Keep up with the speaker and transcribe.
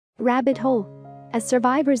Rabbit Hole. A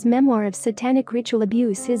Survivor's Memoir of Satanic Ritual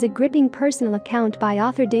Abuse is a gripping personal account by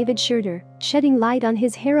author David Shurter, shedding light on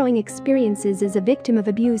his harrowing experiences as a victim of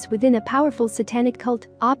abuse within a powerful satanic cult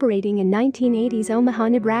operating in 1980s Omaha,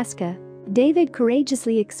 Nebraska. David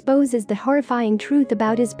courageously exposes the horrifying truth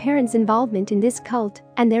about his parents' involvement in this cult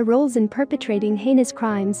and their roles in perpetrating heinous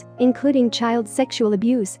crimes, including child sexual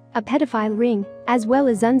abuse, a pedophile ring, as well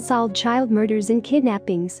as unsolved child murders and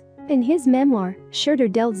kidnappings. In his memoir, Shurter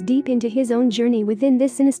delves deep into his own journey within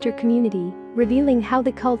this sinister community, revealing how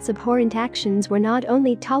the cult's abhorrent actions were not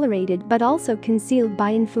only tolerated but also concealed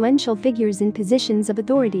by influential figures in positions of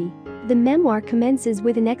authority. The memoir commences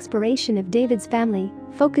with an exploration of David's family,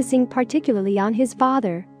 focusing particularly on his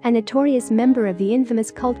father, a notorious member of the infamous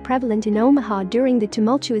cult prevalent in Omaha during the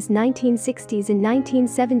tumultuous 1960s and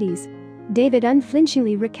 1970s. David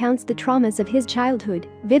unflinchingly recounts the traumas of his childhood,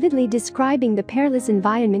 vividly describing the perilous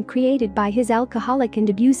environment created by his alcoholic and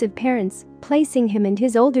abusive parents, placing him and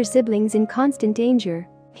his older siblings in constant danger.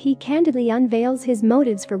 He candidly unveils his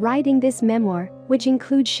motives for writing this memoir, which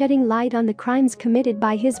include shedding light on the crimes committed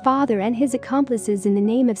by his father and his accomplices in the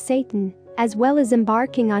name of Satan, as well as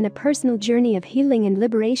embarking on a personal journey of healing and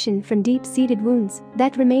liberation from deep-seated wounds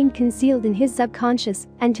that remained concealed in his subconscious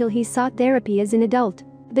until he sought therapy as an adult.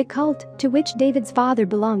 The cult, to which David's father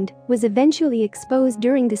belonged, was eventually exposed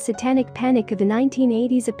during the Satanic Panic of the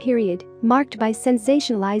 1980s, a period marked by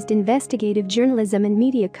sensationalized investigative journalism and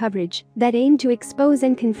media coverage that aimed to expose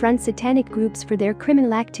and confront satanic groups for their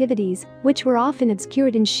criminal activities, which were often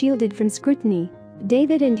obscured and shielded from scrutiny.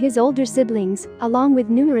 David and his older siblings, along with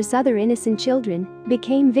numerous other innocent children,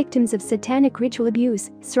 became victims of satanic ritual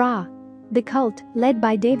abuse, SRA. The cult, led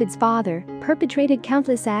by David's father, perpetrated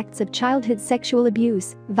countless acts of childhood sexual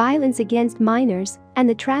abuse, violence against minors, and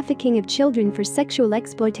the trafficking of children for sexual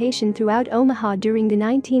exploitation throughout Omaha during the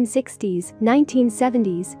 1960s,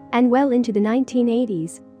 1970s, and well into the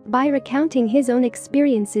 1980s. By recounting his own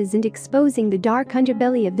experiences and exposing the dark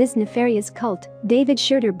underbelly of this nefarious cult, David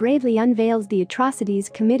Shurter bravely unveils the atrocities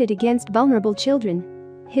committed against vulnerable children.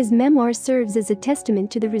 His memoir serves as a testament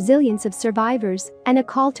to the resilience of survivors and a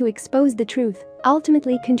call to expose the truth,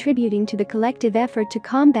 ultimately contributing to the collective effort to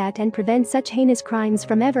combat and prevent such heinous crimes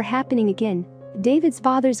from ever happening again. David's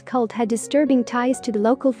father's cult had disturbing ties to the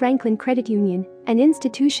local Franklin Credit Union, an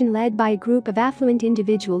institution led by a group of affluent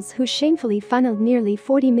individuals who shamefully funneled nearly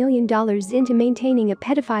 $40 million into maintaining a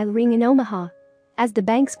pedophile ring in Omaha. As the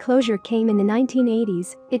bank's closure came in the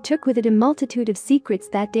 1980s, it took with it a multitude of secrets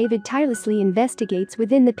that David tirelessly investigates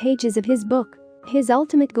within the pages of his book. His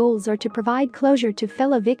ultimate goals are to provide closure to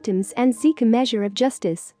fellow victims and seek a measure of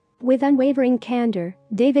justice. With unwavering candor,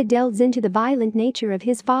 David delves into the violent nature of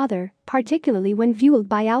his father, particularly when fueled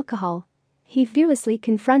by alcohol. He fearlessly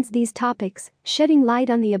confronts these topics, shedding light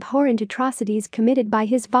on the abhorrent atrocities committed by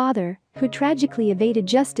his father, who tragically evaded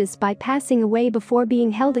justice by passing away before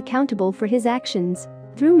being held accountable for his actions.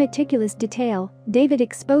 Through meticulous detail, David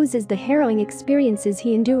exposes the harrowing experiences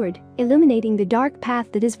he endured, illuminating the dark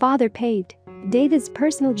path that his father paved. David's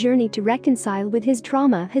personal journey to reconcile with his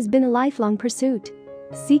trauma has been a lifelong pursuit.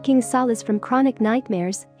 Seeking solace from chronic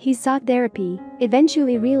nightmares, he sought therapy,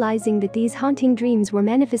 eventually realizing that these haunting dreams were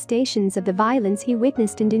manifestations of the violence he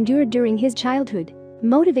witnessed and endured during his childhood.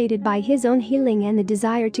 Motivated by his own healing and the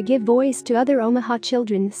desire to give voice to other Omaha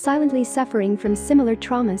children silently suffering from similar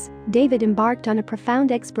traumas, David embarked on a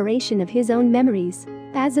profound exploration of his own memories.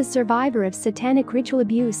 As a survivor of satanic ritual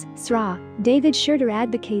abuse, SRA, David Shurter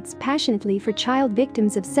advocates passionately for child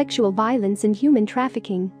victims of sexual violence and human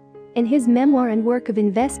trafficking. In his memoir and work of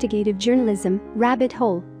investigative journalism, Rabbit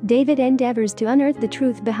Hole, David endeavors to unearth the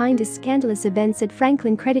truth behind the scandalous events at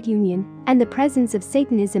Franklin Credit Union and the presence of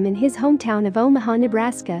Satanism in his hometown of Omaha,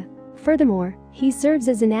 Nebraska. Furthermore, he serves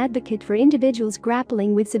as an advocate for individuals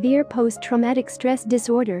grappling with severe post-traumatic stress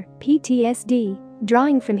disorder, PTSD,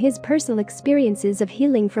 drawing from his personal experiences of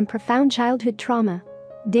healing from profound childhood trauma.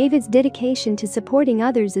 David's dedication to supporting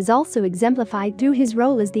others is also exemplified through his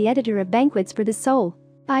role as the editor of Banquets for the Soul.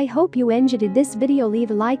 I hope you enjoyed this video.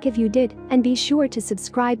 Leave a like if you did, and be sure to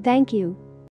subscribe. Thank you.